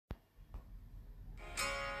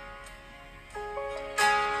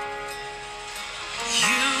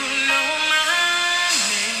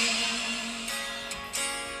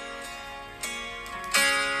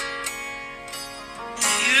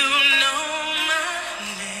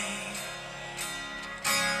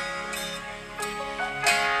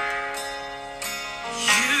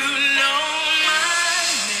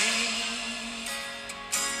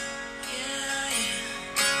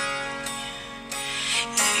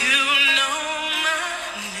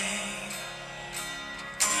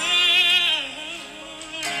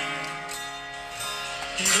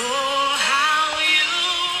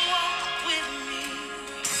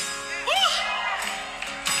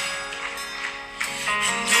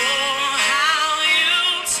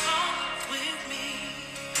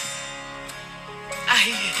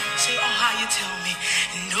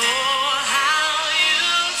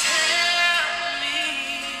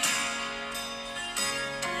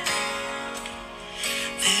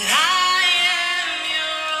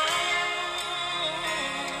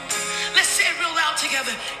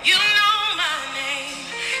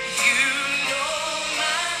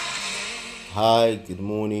Hi, good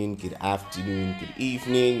morning, good afternoon, good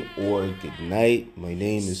evening, or good night. My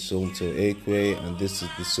name is Somto Ekwe, and this is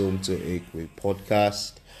the Somto Ekwe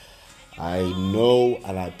podcast. I know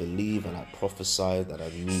and I believe and I prophesy that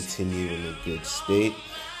I'm meeting you in a good state.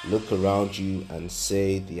 Look around you and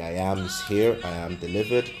say, the I am is here, I am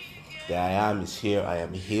delivered. The I am is here, I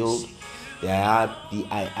am healed. The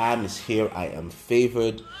I am is here, I am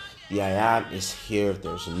favored. The I am is here,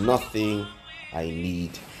 there's nothing I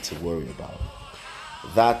need to worry about.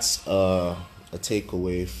 That's a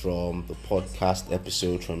takeaway from the podcast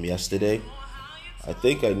episode from yesterday. I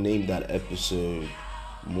think I named that episode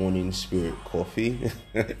Morning Spirit Coffee.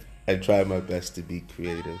 I try my best to be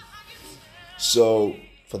creative. So,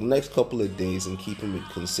 for the next couple of days, and keeping with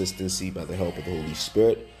consistency by the help of the Holy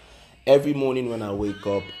Spirit, every morning when I wake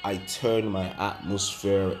up, I turn my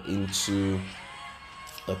atmosphere into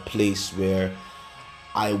a place where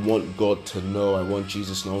I want God to know, I want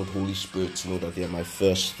Jesus to know, the Holy Spirit to know that they are my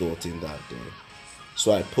first thought in that day.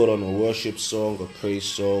 So I put on a worship song, a praise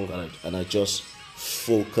song, and I just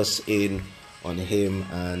focus in on Him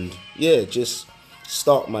and just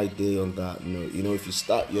start my day on that note. You know, if you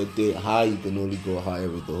start your day high, you can only go higher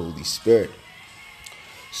with the Holy Spirit.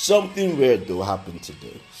 Something weird though happened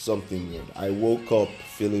today. Something weird. I woke up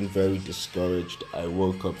feeling very discouraged. I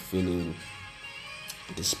woke up feeling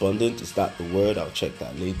despondent. Is that the word? I'll check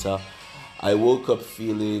that later. I woke up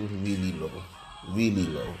feeling really low.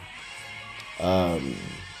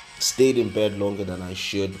 Stayed in bed longer than I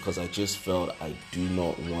should because I just felt I do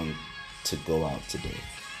not want to go out today.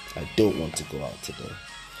 I don't want to go out today.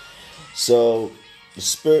 So the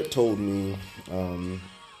Spirit told me,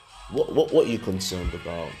 what are you concerned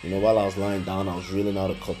about? You know, while I was lying down, I was reeling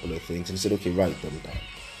out a couple of things, and He said, okay, write them down.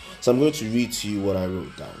 So I'm going to read to you what I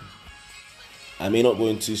wrote down. I may not go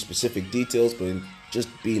into specific details, but in just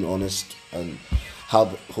being honest and how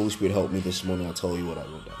the Holy Spirit helped me this morning, I'll tell you what I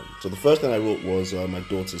wrote down. So the first thing I wrote was my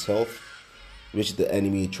daughter's health, which the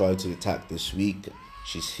enemy tried to attack this week.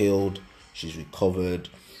 She's healed, she's recovered,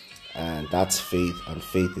 and that's faith, and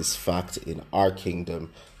faith is fact in our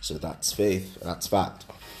kingdom. So that's faith, that's fact.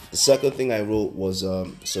 The second thing I wrote was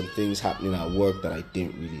some things happening at work that I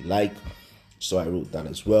didn't really like, so I wrote that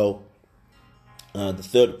as well. The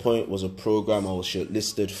third point was a program I was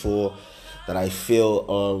shortlisted for that I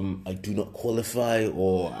feel I do not qualify,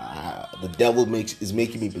 or the devil is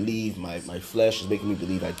making me believe, my flesh is making me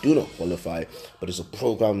believe I do not qualify, but it's a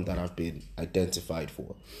program that I've been identified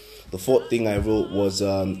for. The fourth thing I wrote was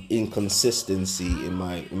inconsistency in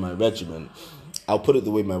my regimen. I'll put it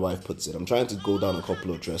the way my wife puts it. I'm trying to go down a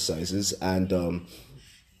couple of dress sizes, and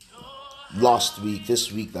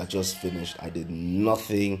this week that just finished, I did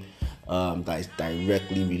nothing that is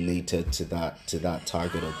directly related to that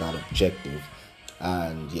target or that objective,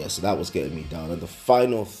 and so that was getting me down. And the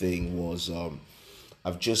final thing was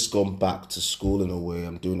I've just gone back to school in a way.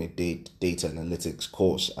 I'm doing a data analytics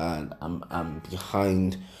course, and I'm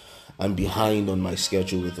behind on my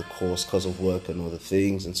schedule with the course because of work and other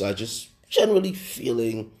things, and so I just generally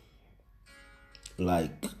feeling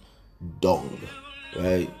like dung,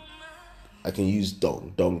 right? I can use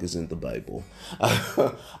dung. Dung is in the Bible.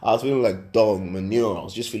 I was feeling like dung, manure. I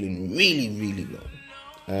was just feeling really, really low.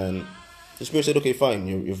 And the Spirit said, okay, fine,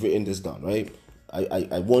 you've written this down, right?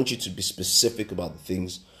 I want you to be specific about the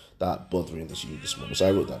things that are bothering you this morning. So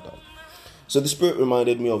I wrote that down. So the Spirit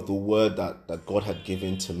reminded me of the word that God had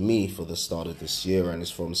given to me for the start of this year, and it's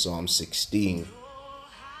from Psalm 16,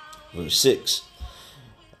 verse 6.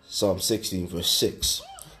 Psalm 16, verse 6.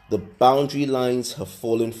 The boundary lines have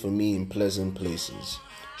fallen for me in pleasant places.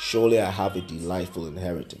 Surely I have a delightful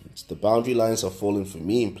inheritance. The boundary lines have fallen for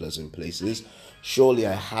me in pleasant places. Surely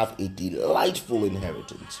I have a delightful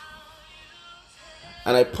inheritance.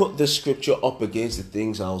 And I put this scripture up against the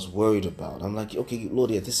things I was worried about. I'm like, okay, Lord,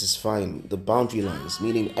 this is fine. The boundary lines,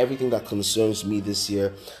 meaning everything that concerns me this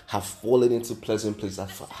year, have fallen into pleasant places,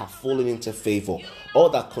 have fallen into favor. All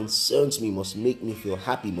that concerns me must make me feel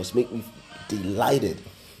happy, must make me delighted.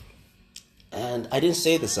 And I didn't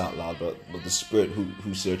say this out loud, but the Spirit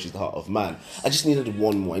who searches the heart of man. I just needed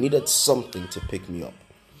one more. I needed something to pick me up.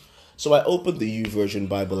 So I opened the YouVersion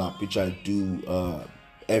Bible app, which I do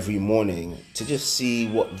every morning, to just see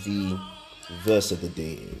what the verse of the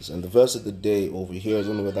day is. And the verse of the day over here, I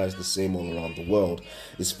don't know whether it's the same all around the world,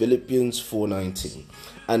 is Philippians 4:19.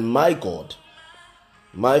 And my God,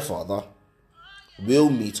 my Father, will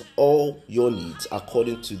meet all your needs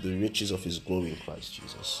according to the riches of His glory in Christ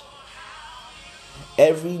Jesus.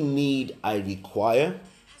 Every need I require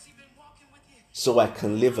so I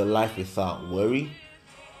can live a life without worry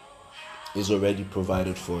is already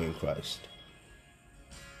provided for in Christ.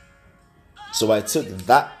 So I took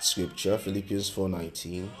that scripture, Philippians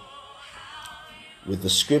 4:19, with the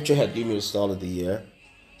scripture had given me the start of the year,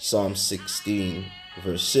 Psalm 16,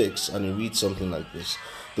 verse 6, and it reads something like this.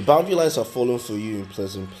 The boundary lines are fallen for you in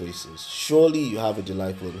pleasant places. Surely you have a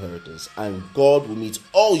delightful inheritance, and God will meet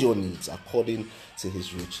all your needs according to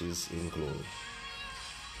his riches in glory.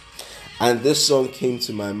 And this song came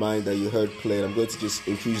to my mind that you heard played. I'm going to just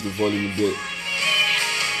increase the volume a bit.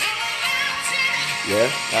 Yeah,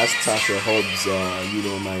 that's Tasha Hobbs, You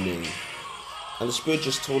Know My Name. And the Spirit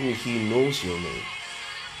just told me he knows your name.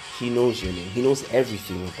 He knows your name. He knows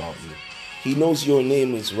everything about you. He knows your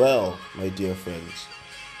name as well, my dear friends.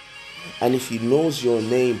 And if he knows your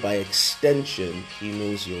name, by extension, he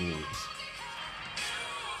knows your needs.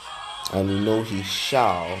 And we know he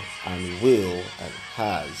shall and will and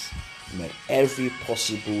has met every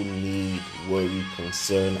possible need, worry,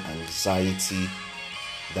 concern, anxiety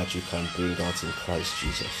that you can bring out in Christ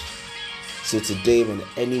Jesus. So today, when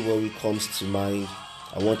any worry comes to mind,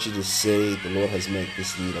 I want you to say, the Lord has met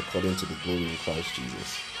this need according to the glory in Christ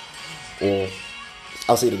Jesus. Or,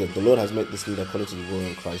 I'll say it again, the Lord has met this need according to the glory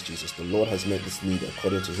in Christ Jesus. The Lord has met this need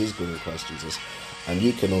according to his glory in Christ Jesus. And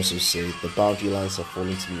you can also say, the boundary lines are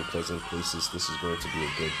falling to me in pleasant places. This is going to be a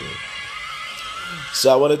good day.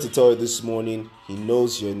 So I wanted to tell you this morning, he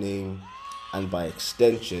knows your name, and by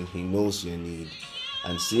extension, he knows your need.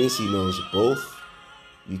 And since he knows both,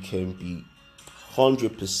 you can be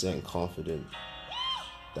 100% confident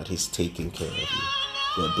that he's taking care of you.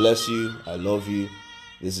 God bless you. I love you.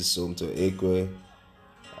 This is Somto Ekwe.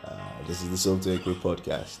 This is the Somto Ekwe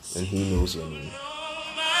podcast, and he knows your name.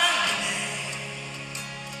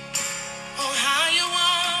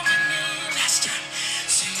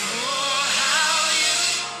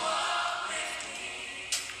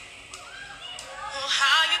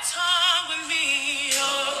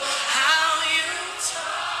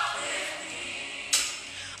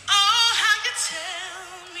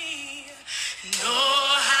 No.